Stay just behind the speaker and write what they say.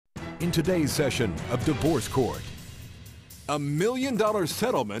In today's session of Divorce Court, $1 million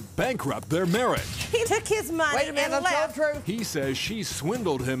settlement bankrupt their marriage. He took his money Wait a minute, and left. that's not true. He says she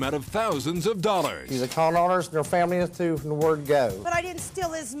swindled him out of thousands of dollars. She's a con artist, and her family is too, from the word go. But I didn't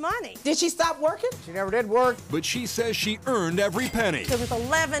steal his money. Did she stop working? She never did work. But she says she earned every penny. There was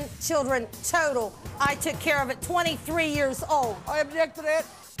 11 children total. I took care of it, 23 years old. I object to that.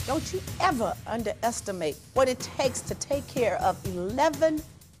 Don't you ever underestimate what it takes to take care of 11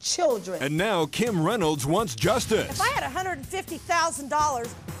 children. And now Kim Reynolds wants justice. If I had $150,000,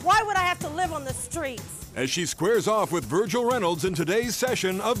 why would I have to live on the streets? As she squares off with Virgil Reynolds in today's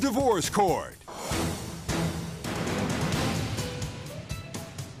session of Divorce Court.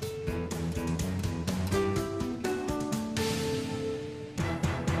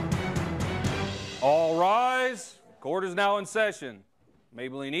 All rise. Court is now in session.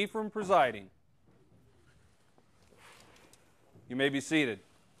 Maybelline Ephraim presiding. You may be seated.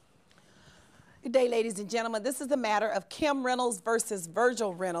 Good day, ladies and gentlemen. This is the matter of Kim Reynolds versus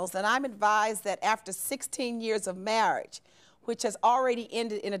Virgil Reynolds, and I'm advised that after 16 years of marriage, which has already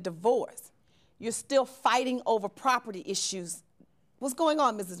ended in a divorce, you're still fighting over property issues. What's going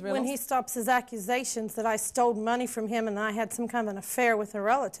on, Mrs. Reynolds? When he stops his accusations that I stole money from him and I had some kind of an affair with a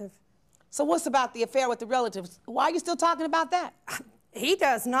relative. So what's about the affair with the relatives? Why are you still talking about that? He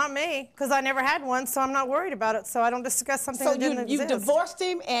does, not me, because I never had one, so I'm not worried about it, so I don't discuss something that didn't exist. So you divorced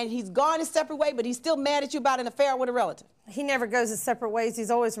him, and he's gone his separate way, but he's still mad at you about an affair with a relative? He never goes his separate ways.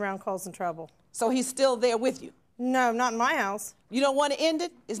 He's always around causing trouble. So he's still there with you? No, not in my house. You don't want to end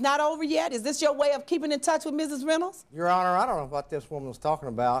it? It's not over yet? Is this your way of keeping in touch with Mrs. Reynolds? Your Honor, I don't know what this woman was talking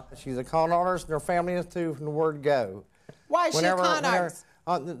about. She's a con artist, and her family is too, from the word go. Why is she a con artist?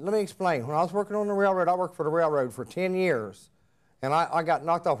 Let me explain. When I was working on the railroad, I worked for the railroad for 10 years. And I got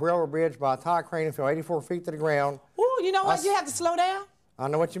knocked off railroad bridge by a tire crane and fell 84 feet to the ground. Oh, you know what? You have to slow down. I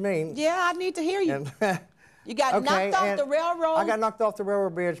know what you mean. Yeah, I need to hear you. And you got knocked off the railroad? I got knocked off the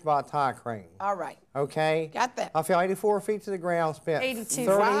railroad bridge by a tire crane. All right. Okay? Got that. I fell 84 feet to the ground, spent 82.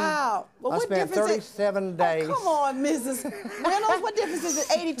 Wow. Well, I what spent difference 37 days. Oh, come on, Mrs. Reynolds. What difference is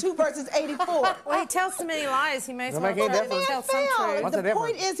it, 82 versus 84? Well, he tells so many lies, he may as well tell some truth. What's the The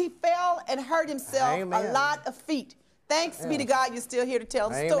point difference? is he fell and hurt himself a lot of feet. Thanks be to God, you're still here to tell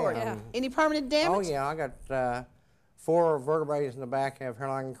the story. Yeah. Any permanent damage? Oh, yeah. I got 4 vertebrae in the back, have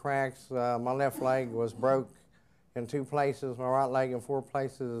hairline cracks. My left leg was broke in 2 places. My right leg in 4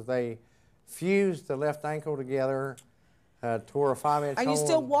 places. They fused the left ankle together, tore a 5-inch hole. Are you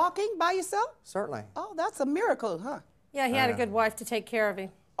still walking by yourself? Certainly. Oh, that's a miracle, huh? Yeah, he had a good wife to take care of him.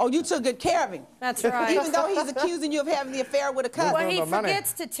 Oh, you took good care of him. That's right. Even though he's accusing you of having the affair with a cousin. Well, he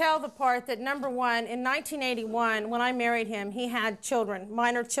forgets to tell the part that, number one, in 1981, when I married him, he had children,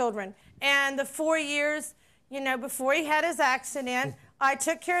 minor children. And the 4 years, you know, before he had his accident, I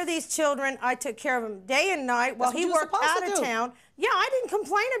took care of these children. I took care of them day and night while he worked out of town. Yeah, I didn't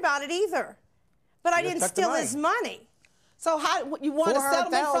complain about it either. But I didn't steal his money. So how you want a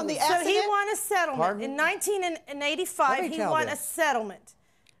settlement from the accident? So he won a settlement. Pardon? In 1985, he won a settlement.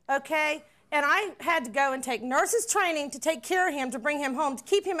 Okay? And I had to go and take nurses training to take care of him, to bring him home, to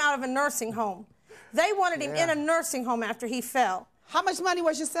keep him out of a nursing home. They wanted him in a nursing home after he fell. How much money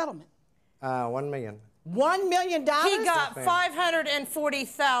was your settlement? $1 million. $1 million? He got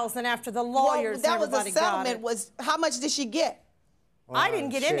 $540,000 after the lawyers and everybody got it. That was a settlement. How much did she get? Well, I didn't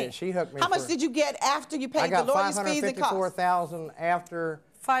get any. She hooked me. How much did you get after you paid the lawyer's fees and costs? I got $554,000 after.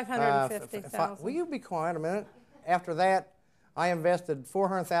 $550,000. Will you be quiet a minute? After that, I invested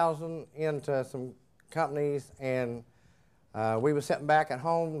 $400,000 into some companies, and we were sitting back at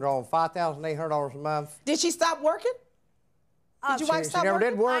home drawing $5,800 a month. Did she stop working? Did your wife stop working?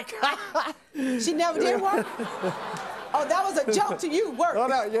 She never did work. She never did work? Oh, that was a joke to you, work. Oh,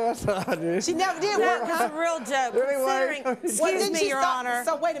 no, yes, I did. She never did work, That was a real joke. Anyway. Excuse me, Your Honor.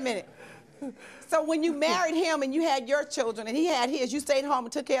 So wait a minute. So when you married him and you had your children and he had his, you stayed home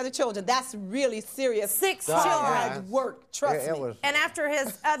and took care of the children. That's really serious. 6 hard children. work, trust me. And after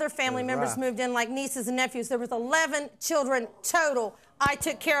his other family members moved in, like nieces and nephews, there was 11 children total. I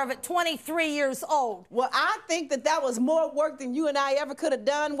took care of it, 23 years old. Well, I think that was more work than you and I ever could have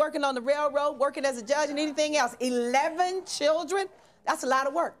done, working on the railroad, working as a judge and anything else. 11 children? That's a lot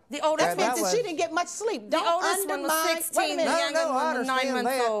of work. The oldest that means that she didn't get much sleep. The oldest one was 16, the youngest one was 9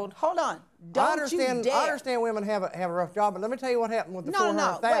 months old. Hold on. I understand women have a rough job, but let me tell you what happened with the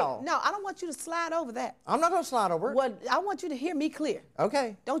 $400,000. No, I don't want you to slide over that. I'm not going to slide over it. Well, I want you to hear me clear.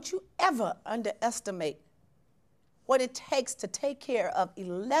 Okay. Don't you ever underestimate what it takes to take care of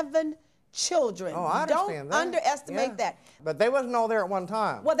 11 children. Oh, I understand Don't that. underestimate that. But they wasn't all there at one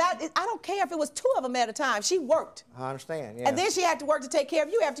time. Well, I don't care if it was 2 of them at a time. She worked. I understand, yeah. And then she had to work to take care of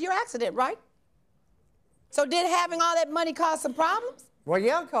you after your accident, right? So did having all that money cause some problems? Well,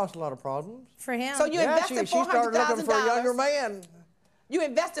 yeah, it caused a lot of problems. For him. So you Yeah, invested she started looking for a younger $400,000. man. You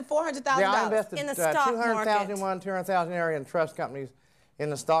invested $400,000. Yeah, I invested In the stock 200,000 market. in one, 200,000 area in trust companies in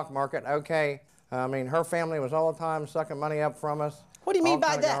the stock market. Okay, I mean, her family was all the time sucking money up from us. What do you mean all by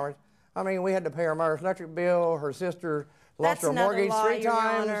kind of that? garbage. I mean, we had to pay her mother's electric bill. Her sister lost That's her another mortgage lie, 3 Your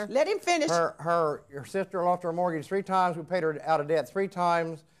times. Honor. Let him finish. Her sister lost her mortgage 3 times. We paid her out of debt 3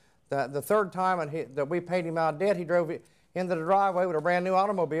 times. The third time that we paid him out of debt, he drove it into the driveway with a brand new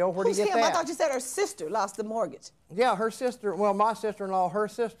automobile. Where'd he get him? that? I thought you said her sister lost the mortgage. Yeah, her sister. Well, my sister-in-law, her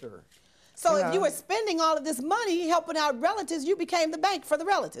sister. So You if know. you were spending all of this money helping out relatives, you became the bank for the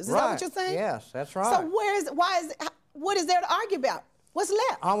relatives. Is that what you're saying? Yes, that's right. So what is there to argue about? What's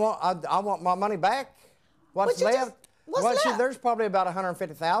left? I want my money back. What's left? What's left? There's probably about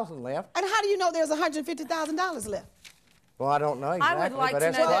 150,000 left. And how do you know there's $150,000 left? Well, I don't know exactly, I would like but to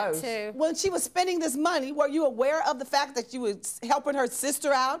that's know that close. too. When she was spending this money, were you aware of the fact that you were helping her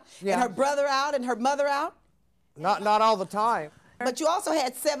sister out, Yeah. and her brother out, and her mother out? Not all the time. But you also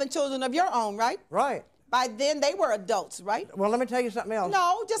had 7 children of your own, right? Right. By then, they were adults, right? Well, let me tell you something else.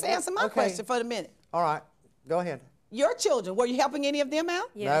 No, just answer my Okay. question for the minute. All right. Go ahead. Your children, were you helping any of them out?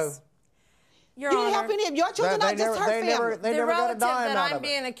 Yes. Your You didn't Honor. help any of your children, They not just her family. They the never got a relative dime that out I'm of it.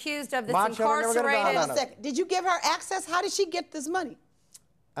 being accused of My that's children never got a dime incarcerated. out Hold on a second. Did you give her access? How did she get this money?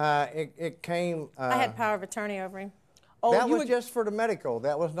 It came. I had power of attorney over him. Oh, that you was just for the medical.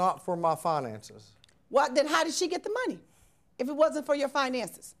 That was not for my finances. Well, then how did she get the money if it wasn't for your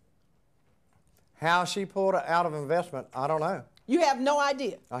finances? How she pulled it out of investment, I don't know. You have no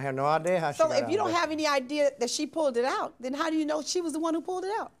idea. I have no idea how she So got if out you of don't it. have any idea that she pulled it out, then how do you know she was the one who pulled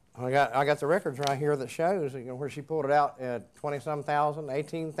it out? I got the records right here that shows where she pulled it out at 20-some thousand,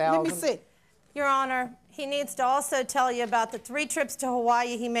 18,000. Let me see. Your Honor, he needs to also tell you about the 3 trips to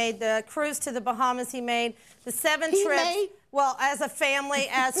Hawaii he made, the cruise to the Bahamas he made, the 7 He trips. made? Well, as a family,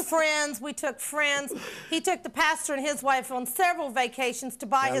 as friends, we took friends. He took the pastor and his wife on several vacations to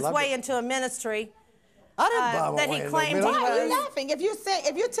buy I his love way it. into a ministry. I didn't buy my that way he into claimed the he ministry. Why are you was. laughing? If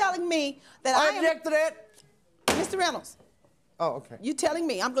you're telling me that I I am object to that. Mr. Reynolds, Oh, okay. you telling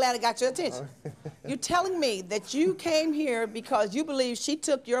me, I'm glad I got your attention. You're telling me that you came here because you believe she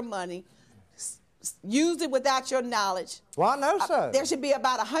took your money, used it without your knowledge. Well, I know so. There should be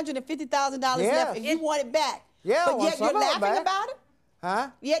about $150,000 left Yes. and you want it back. Yeah, I but want yet some you're of it laughing back. about it? Huh?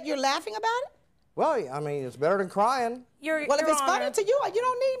 Yet you're laughing about it? Well, I mean, it's better than crying. Well, if Your it's funny Honor. to you, you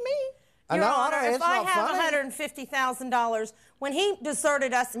don't need me. I Your know, Honor, it's if I not have funny. $150,000, when he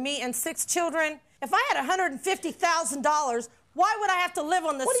deserted us, me and 6 children, if I had $150,000, why would I have to live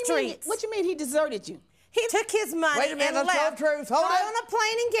on the What do you mean? streets? What you mean he deserted you? He took his money Wait a minute, and let's tell left. the truth. Hold got it. on a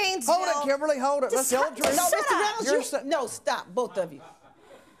plane in Gainesville. Hold it, Kimberly, hold it. Let's Just tell shut- the truth. No, Shut Mr. up. Reynolds, You're no, stop, both of you.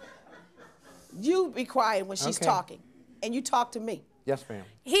 You be quiet when she's Okay. talking, and you talk to me. Yes, ma'am.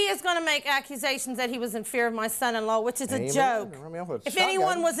 He is going to make accusations that he was in fear of my son-in-law, which is Amen. a joke. I mean, I'll put a If shotgun.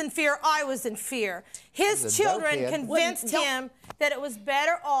 anyone was in fear, I was in fear. He's His a children dopehead. convinced Well, him that it was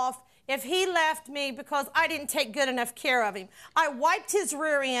better off if he left me because I didn't take good enough care of him. I wiped his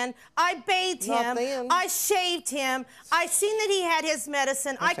rear end. I bathed Not him. then. I shaved him. I seen that he had his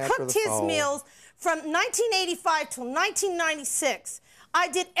medicine. That's I after cooked the his fall. meals from 1985 till 1996. I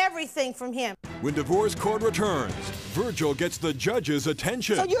did everything from him. When divorce court returns, Virgil gets the judge's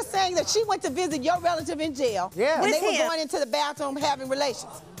attention. So you're saying that she went to visit your relative in jail Yeah. when With they were him. going into the bathroom having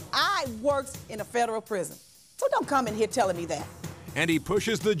relations. I worked in a federal prison. So don't come in here telling me that. And he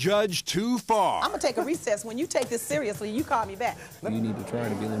pushes the judge too far. I'm going to take a recess. When you take this seriously, you call me back. You need to try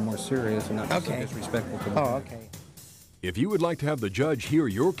to be a little more serious and not be so disrespectful to them. Oh, okay. If you would like to have the judge hear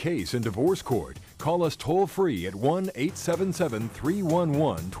your case in divorce court, call us toll-free at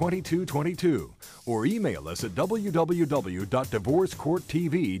 1-877-311-2222 or email us at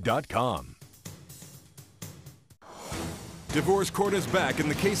www.divorcecourttv.com. Divorce Court is back in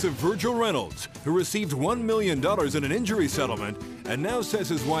the case of Virgil Reynolds, who received $1 million in an injury settlement and now says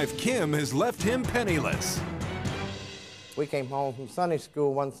his wife Kim has left him penniless. We came home from Sunday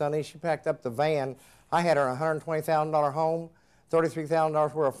school one Sunday. She packed up the van. I had her a $120,000 home,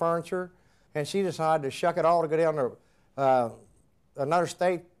 $33,000 worth of furniture, and she decided to shuck it all to go down to another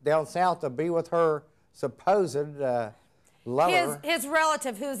state down south to be with her supposed lover. His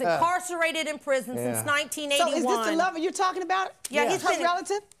relative, who's incarcerated in prison since yeah. 1981. So is this the lover you're talking about? Yeah, Yeah. he's Her been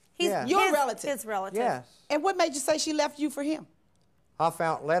relative? He's Yeah. Your his, relative? His relative. Yes. And what made you say she left you for him? I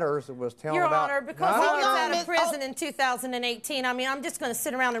found letters that was telling Your about... Honor, because No, he no, gets no. out of prison in 2018, I mean, I'm just going to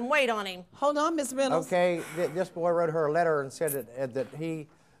sit around and wait on him. Hold on, Miss Reynolds. Okay, this boy wrote her a letter and said that he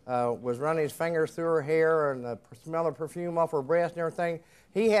was running his fingers through her hair and the smell of perfume off her breast and everything.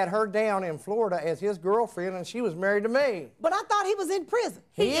 He had her down in Florida as his girlfriend, and she was married to me. But I thought he was in prison.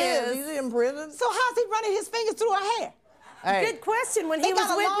 He is. He's in prison. So how's he running his fingers through her hair? Hey, Good question. When he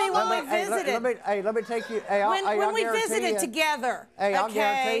was with me when we visited. Let me take you. Hey, When we visited together. Hey, I'll okay?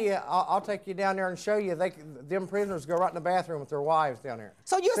 guarantee you, I'll take you down there and show you. Them prisoners go right in the bathroom with their wives down there.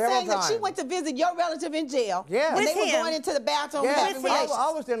 So you're saying that she times. went to visit your relative in jail? Yeah. And With they were him. going into the bathroom Yeah, having relations?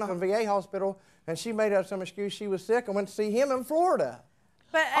 I was in a VA hospital, and she made up some excuse she was sick and went to see him in Florida.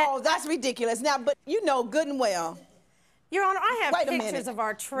 But, Oh, that's ridiculous. Now, but you know good and well, Your Honor, I have Wait a pictures minute. of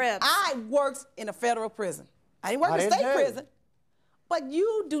our trips. I worked in a federal prison. I didn't work in I a did state too. prison. But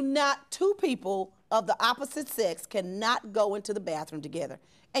you do not, two people of the opposite sex cannot go into the bathroom together.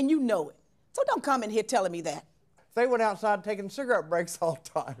 And you know it. So don't come in here telling me that. They went outside taking cigarette breaks all the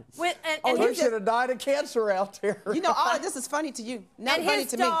time. And They his, should have died of cancer out there. You know, all of this is funny to you, not and funny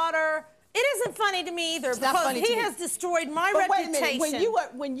his to me. daughter, it isn't funny to me either It's not because funny to he me. has destroyed my But wait a reputation.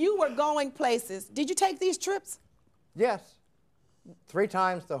 minute, when you were going places, did you take these trips? Yes. 3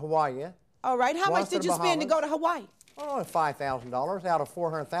 times to Hawaii. All right, how Once much to did you the spend to Bahamas. go to Hawaii? Oh, $5,000 out of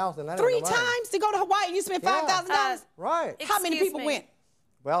 $400,000. 3 times to go to Hawaii and you spent Yeah. $5,000? Right. How many Excuse people me. went?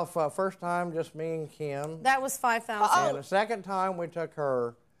 Well, for first time, just me and Kim. That was $5,000. And the second time, we took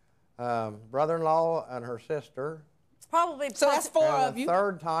her brother-in-law and her sister. Probably. So that's 4 And of the you.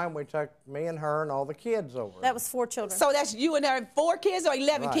 third time, we took me and her and all the kids over. That was 4 children. So that's you and her 4 kids or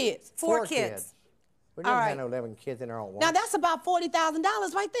 11 Right. kids? 4 kids. We didn't All have right. no 11 kids in there on one. Now that's about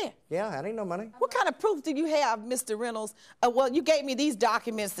 $40,000 right there. Yeah, that ain't no money. What kind of proof do you have, Mr. Reynolds? Well, you gave me these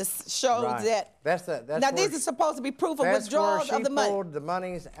documents that show Right. that. That's now where these are supposed to be proof of that's withdrawals where of the she money. pulled the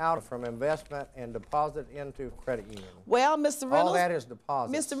monies out from investment and deposit into credit union. Well, Mr. Reynolds. All that is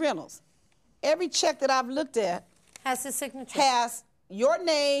deposits. Mr. Reynolds, every check that I've looked at Has his signature. has your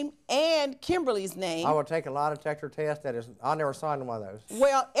name and Kimberly's name. I will take a lie detector test. I never signed one of those.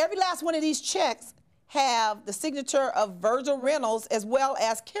 Well, every last one of these checks have the signature of Virgil Reynolds as well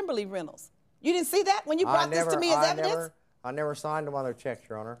as Kimberly Reynolds. You didn't see that when you brought this to me as evidence? I never signed one of those checks,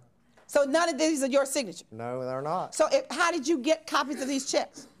 Your Honor. So none of these are your signature? No, they're not. So how did you get copies of these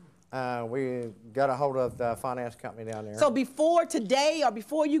checks? We got a hold of the finance company down there. So before today or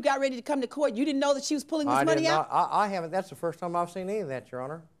before you got ready to come to court, you didn't know that she was pulling this money out? I haven't. That's the first time I've seen any of that, Your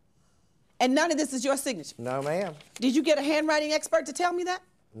Honor. And none of this is your signature? No, ma'am. Did you get a handwriting expert to tell me that?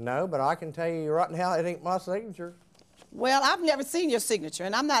 No, but I can tell you right now it ain't my signature. Well, I've never seen your signature,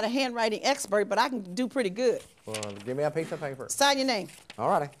 and I'm not a handwriting expert, but I can do pretty good. Well, give me a piece of paper. Sign your name. All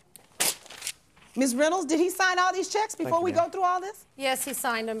righty. Ms. Reynolds, did he sign all these checks before you, we ma'am. go through all this? Yes, he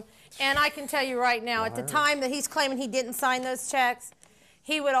signed them. And I can tell you right now, at the time that he's claiming he didn't sign those checks,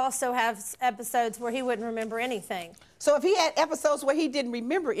 he would also have episodes where he wouldn't remember anything. So if he had episodes where he didn't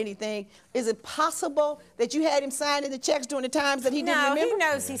remember anything, is it possible that you had him signing the checks during the times that he didn't remember? No, he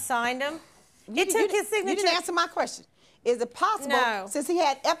knows he signed them. It took his signature. You didn't answer my question. Is it possible, No. since he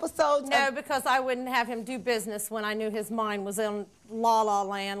had episodes No, of... because I wouldn't have him do business when I knew his mind was in La La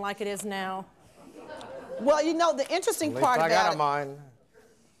Land like it is now. Well, you know, the interesting At least part I got about a mine.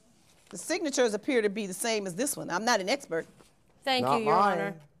 the signatures appear to be the same as this one. I'm not an expert. Thank Not you, Your mine.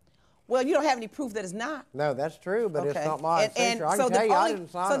 Honor. Well, you don't have any proof that it's not. No, that's true, but it's not my And signature. I so can tell you I only,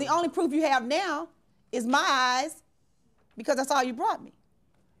 didn't sign so them. the only proof you have now is my eyes, because that's all you brought me.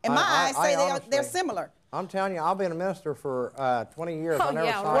 And my eyes say they're honestly- similar. I'm telling you, I've been a minister for 20 years. Oh, I never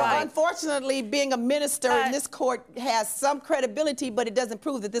yeah, signed right. Well, them. unfortunately, being a minister in this court has some credibility, but it doesn't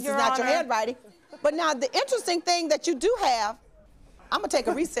prove that this Your is not your Honor. handwriting. But now, the interesting thing that you do have, I'm going to take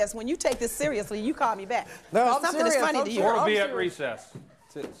a recess. When you take this seriously, you call me back. No, Because I'm something serious. is funny I'm to you. serious. Court will be I'm at recess.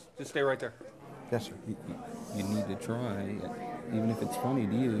 Just stay right there. Yes, sir. You need to try, even if it's funny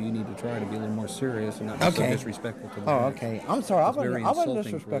to you, you need to try to be a little more serious and not be so Okay. disrespectful to the Oh, witness. okay. I'm sorry. It's very I wasn't insulting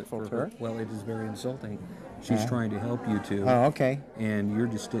disrespectful for to her. Well, it is very insulting. She's trying to help you two. Oh, okay. And you're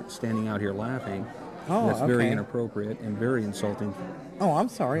just standing out here laughing. Oh, That's very okay. inappropriate and very insulting. Oh, I'm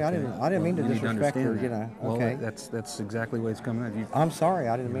sorry. I didn't mean to You need disrespect her. understand You that. know. Well, Okay. that's exactly the way it's coming out. I'm sorry.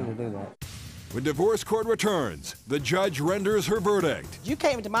 I didn't mean to do that. When divorce court returns, the judge renders her verdict. You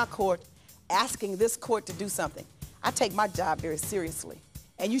came into my court asking this court to do something. I take my job very seriously,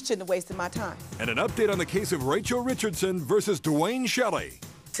 and you shouldn't have wasted my time. And an update on the case of Rachel Richardson versus Dwayne Shelley.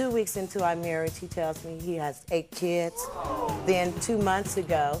 2 weeks into our marriage, he tells me he has 8 kids. Then 2 months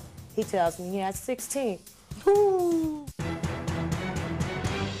ago, he tells me he has 16.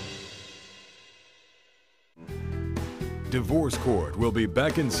 Divorce Court will be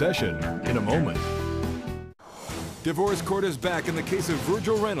back in session in a moment. Divorce Court is back in the case of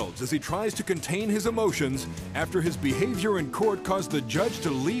Virgil Reynolds as he tries to contain his emotions after his behavior in court caused the judge to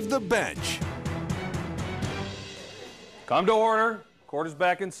leave the bench. Come to order. Court is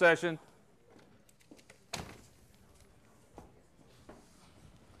back in session.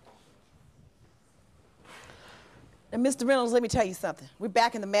 Now, Mr. Reynolds, let me tell you something. We're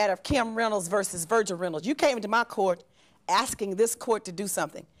back in the matter of Kim Reynolds versus Virgil Reynolds. You came into my court asking this court to do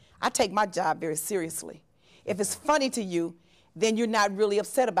something. I take my job very seriously. If it's funny to you, then you're not really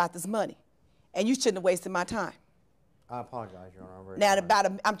upset about this money, and you shouldn't have wasted my time. I apologize, Your Honor. I'm very sorry.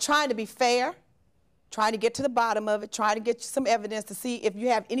 I'm trying to be fair, trying to get to the bottom of it, trying to get you some evidence to see if you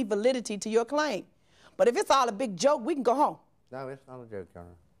have any validity to your claim. But if it's all a big joke, we can go home. No, it's not a joke, Your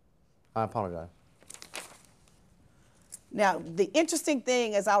Honor. I apologize. Now, the interesting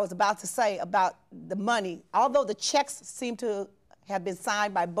thing, as I was about to say about the money, although the checks seem to have been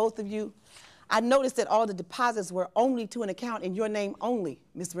signed by both of you, I noticed that all the deposits were only to an account in your name only,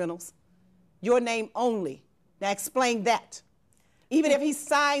 Ms. Reynolds. Your name only. Now, explain that. Even if he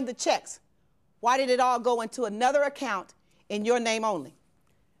signed the checks, why did it all go into another account in your name only?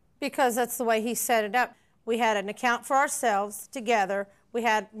 Because that's the way he set it up. We had an account for ourselves together. We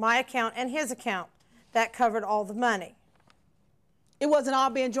had my account and his account. That covered all the money. It wasn't all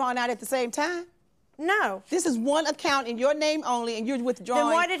being drawn out at the same time? No. This is one account in your name only, and you're withdrawing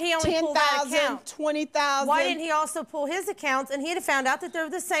Then why did he only pull that account? 20,000. Why didn't he also pull his accounts, and he'd have found out that there were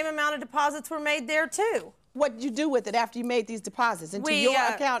the same amount of deposits were made there too? What did you do with it after you made these deposits into your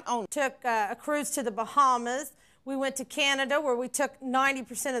account only? We took a cruise to the Bahamas. We went to Canada, where we took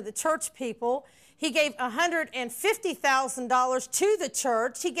 90% of the church people. He gave $150,000 to the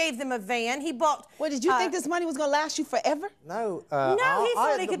church. He gave them a van. He bought... Well, did you think this money was going to last you forever? No. No, he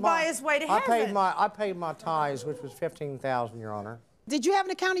thought he could buy his way to heaven. I paid my tithes, which was $15,000, Your Honor. Did you have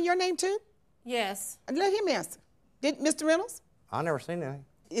an account in your name, too? Yes. Let him answer. Did Mr. Reynolds? I never seen anything.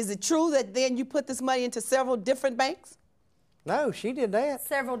 Is it true that then you put this money into several different banks? No, she did that.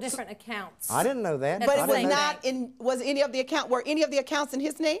 Several different accounts. I didn't know that. But it was not in... Was any of the were any of the accounts in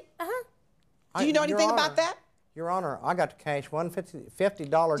his name? Uh-huh. Do you know anything about that? Your Honor, I got to cash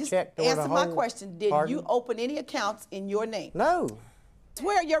 $150 check toward answer my question. Did you open any accounts in your name? No.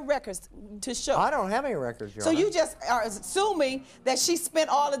 Where are your records to show? I don't have any records, Your Honor. So you just are assuming that she spent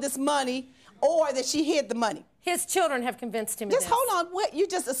all of this money or that she hid the money? His children have convinced him of Just this. hold on. What, you're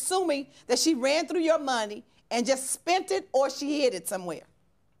just assuming that she ran through your money and just spent it or she hid it somewhere.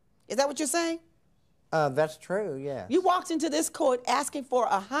 Is that what you're saying? That's true, yes. You walked into this court asking for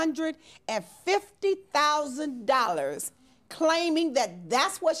 $150,000, claiming that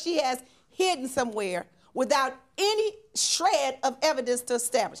that's what she has hidden somewhere without any shred of evidence to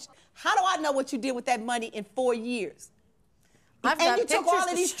establish. How do I know what you did with that money in 4 years? And you took all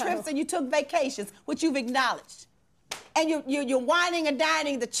of these trips and you took vacations, which you've acknowledged. And you're whining and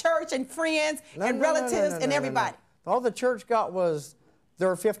dining the church and friends and relatives and everybody. All the church got was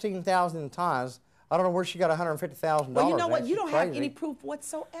their $15,000 in tithes. I don't know where she got $150,000. Well, you know what? You don't have any proof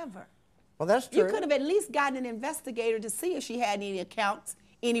whatsoever. Well, that's true. You could have at least gotten an investigator to see if she had any accounts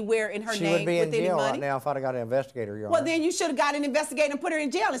anywhere in her name with any money. She would be in jail right now if I'd have got an investigator, Your Honor. Well, then you should have got an investigator and put her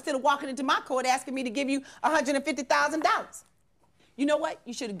in jail instead of walking into my court asking me to give you $150,000. You know what?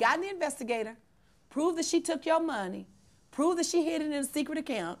 You should have gotten the investigator, prove that she took your money, prove that she hid it in a secret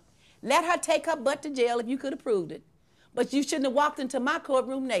account, let her take her butt to jail if you could have proved it. But you shouldn't have walked into my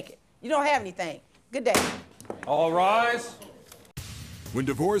courtroom naked. You don't have anything. Good day. All rise. When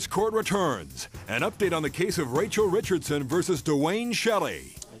Divorce Court returns, an update on the case of Rachel Richardson versus Dwayne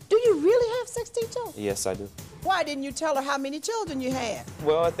Shelley. Do you really have 16 children? Yes, I do. Why didn't you tell her how many children you had?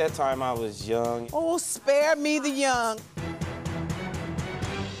 Well, at that time I was young. Oh, spare me the young.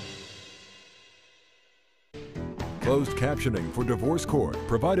 Closed captioning for Divorce Court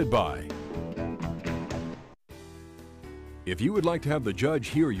provided by. If you would like to have the judge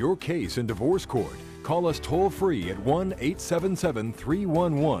hear your case in Divorce Court, call us toll-free at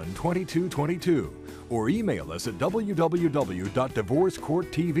 1-877-311-2222 or email us at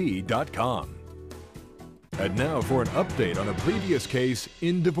www.divorcecourttv.com. And now for an update on a previous case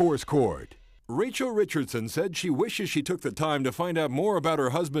in Divorce Court. Rachel Richardson said she wishes she took the time to find out more about her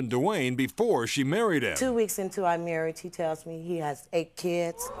husband Dwayne before she married him. 2 weeks into our marriage, he tells me he has 8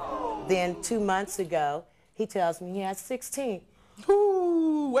 kids. Then 2 months ago, he tells me he has 16.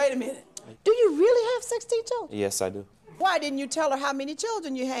 Ooh, wait a minute. Do you really have 16 children? Yes, I do. Why didn't you tell her how many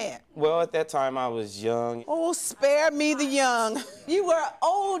children you had? Well, at that time I was young. Oh, spare me the young. You were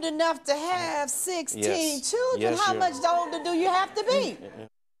old enough to have 16 children. Yes, how much older do you have to be?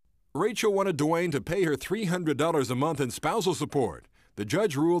 Rachel wanted Dwayne to pay her $300 a month in spousal support. The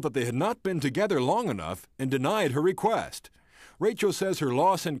judge ruled that they had not been together long enough and denied her request. Rachel says her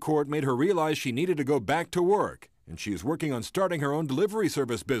loss in court made her realize she needed to go back to work, and she is working on starting her own delivery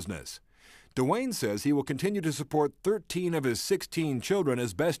service business. Dwayne says he will continue to support 13 of his 16 children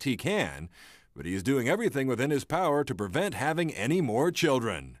as best he can, but he is doing everything within his power to prevent having any more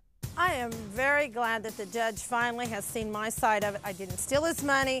children. I am very glad that the judge finally has seen my side of it. I didn't steal his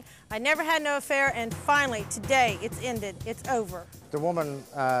money. I never had no affair, and finally, today, it's ended. It's over. The woman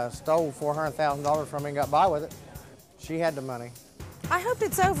stole $400,000 from me and got by with it. She had the money. I hope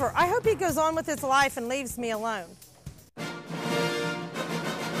it's over. I hope he goes on with his life and leaves me alone.